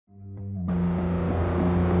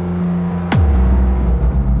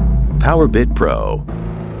PowerbitPRO.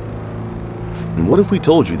 And what if we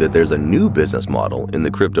told you that there's a new business model in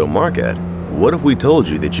the crypto market? What if we told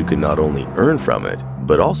you that you can not only earn from it,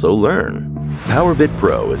 but also learn?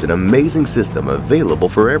 PowerbitPRO is an amazing system available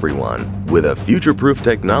for everyone with a future-proof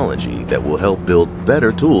technology that will help build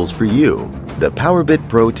better tools for you. The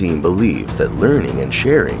PowerbitPRO team believes that learning and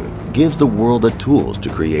sharing gives the world the tools to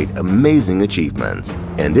create amazing achievements,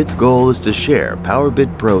 and its goal is to share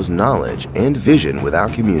PowerbitPRO's knowledge and vision with our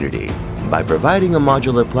community by providing a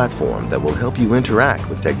modular platform that will help you interact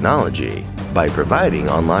with technology, by providing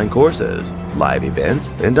online courses, live events,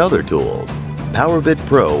 and other tools.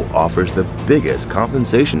 PowerbitPRO offers the biggest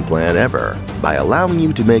compensation plan ever by allowing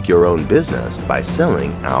you to make your own business by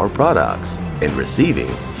selling our products and receiving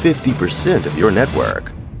 50% of your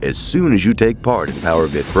network. As soon as you take part in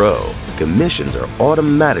PowerbitPRO, commissions are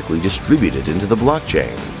automatically distributed into the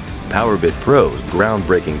blockchain. PowerbitPRO's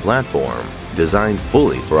groundbreaking platform, designed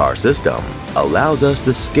fully for our system, allows us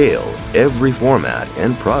to scale every format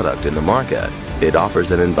and product in the market. It offers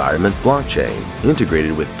an environment blockchain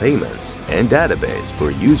integrated with payments and database for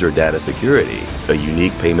user data security, a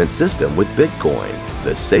unique payment system with Bitcoin,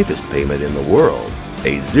 the safest payment in the world,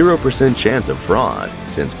 a 0% chance of fraud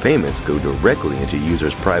since payments go directly into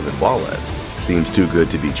users' private wallets. Seems too good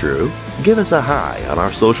to be true? Give us a hi on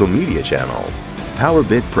our social media channels.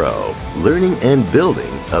 PowerbitPRO, learning and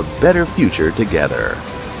building a better future together.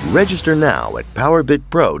 Register now at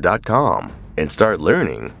PowerbitPRO.com and start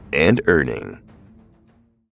learning and earning.